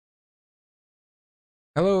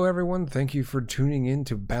Hello, everyone. Thank you for tuning in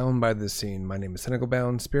to Bound by the Scene. My name is Cynical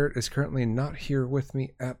Bound. Spirit is currently not here with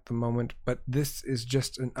me at the moment, but this is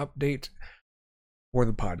just an update for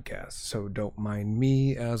the podcast. So don't mind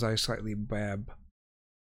me as I slightly babble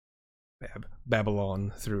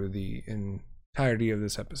on through the entirety of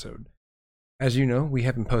this episode. As you know, we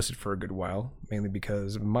haven't posted for a good while, mainly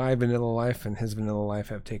because my vanilla life and his vanilla life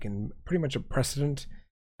have taken pretty much a precedent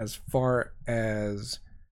as far as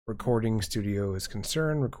recording studio is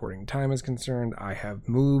concerned, recording time is concerned. I have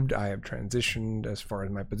moved, I have transitioned as far as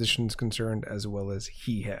my position is concerned, as well as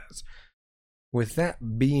he has. With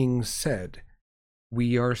that being said,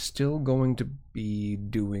 we are still going to be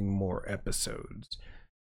doing more episodes.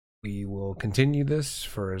 We will continue this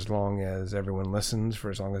for as long as everyone listens, for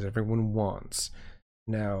as long as everyone wants.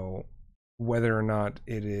 Now, whether or not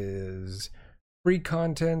it is free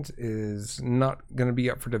content is not going to be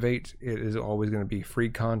up for debate. It is always going to be free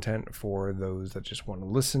content for those that just want to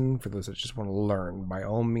listen, for those that just want to learn. By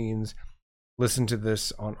all means, listen to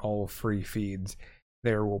this on all free feeds.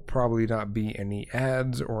 There will probably not be any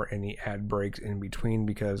ads or any ad breaks in between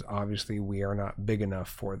because obviously we are not big enough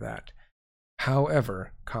for that.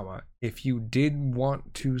 However, if you did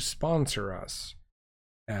want to sponsor us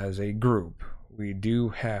as a group, we do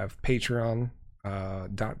have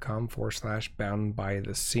patreon.com/bound by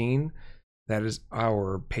the scene. That is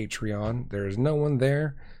our Patreon. There is no one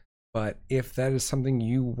there, but if that is something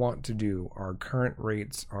you want to do, our current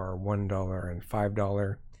rates are $1 and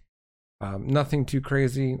 $5. Nothing too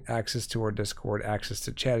crazy. Access to our Discord, access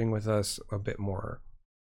to chatting with us a bit more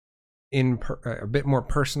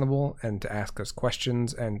personable, and to ask us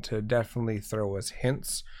questions and to definitely throw us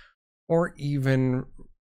hints or even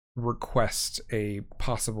request a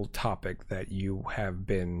possible topic that you have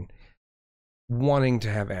been wanting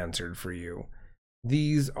to have answered for you.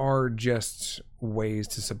 These are just ways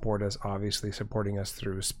to support us, obviously supporting us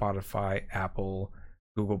through Spotify, Apple,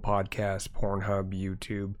 Google Podcasts, Pornhub,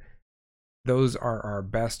 YouTube. Those are our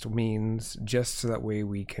best means, just so that way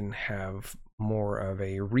we can have more of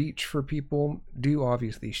a reach for people. Do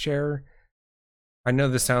obviously share. I know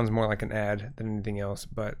this sounds more like an ad than anything else,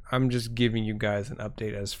 but I'm just giving you guys an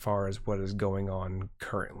update as far as what is going on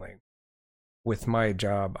currently. With my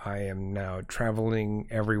job, I am now traveling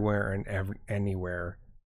everywhere and anywhere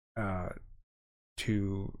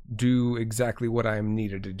to do exactly what I am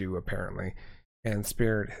needed to do, apparently. And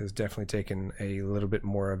Spirit has definitely taken a little bit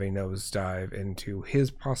more of a nosedive into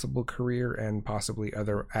his possible career and possibly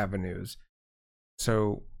other avenues.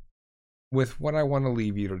 So, with what I want to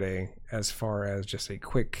leave you today, as far as just a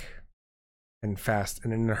quick and fast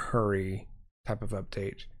and in a hurry type of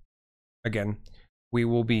update, again, we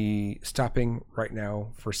will be stopping right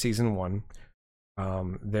now for season 1.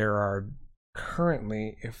 There are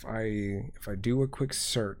currently, if I do a quick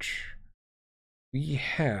search, we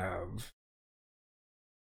have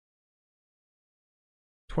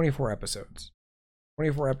 24 episodes.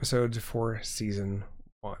 24 episodes for season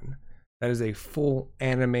 1. That is a full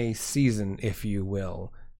anime season, if you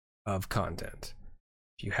will, of content.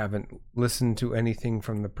 If you haven't listened to anything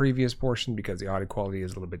from the previous portion because the audio quality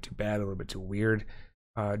is a little bit too bad, a little bit too weird,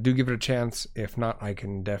 do give it a chance. If not, I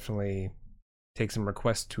can definitely take some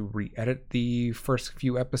requests to re-edit the first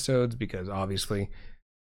few episodes because obviously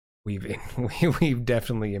we've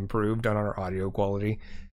definitely improved on our audio quality,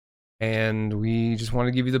 and we just want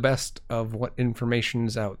to give you the best of what information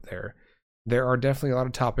is out there. There are definitely a lot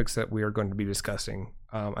of topics that we are going to be discussing.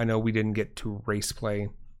 I know we didn't get to race play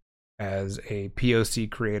as a POC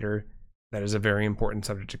creator. That is a very important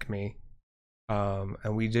subject to me.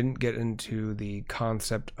 And we didn't get into the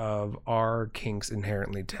concept of are kinks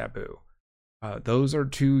inherently taboo. Those are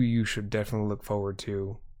two you should definitely look forward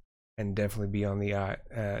to, and definitely be on the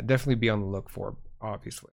look for,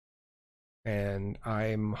 obviously. And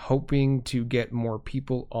I'm hoping to get more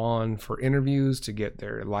people on for interviews to get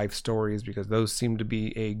their life stories, because those seem to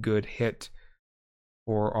be a good hit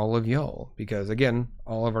for all of y'all, because again,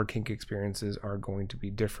 all of our kink experiences are going to be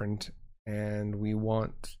different and we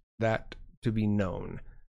want that to be known.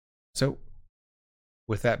 So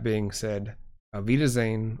with that being said, Auf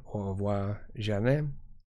Wiedersehen, au revoir, jamais.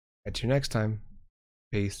 At you next time.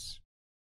 Peace.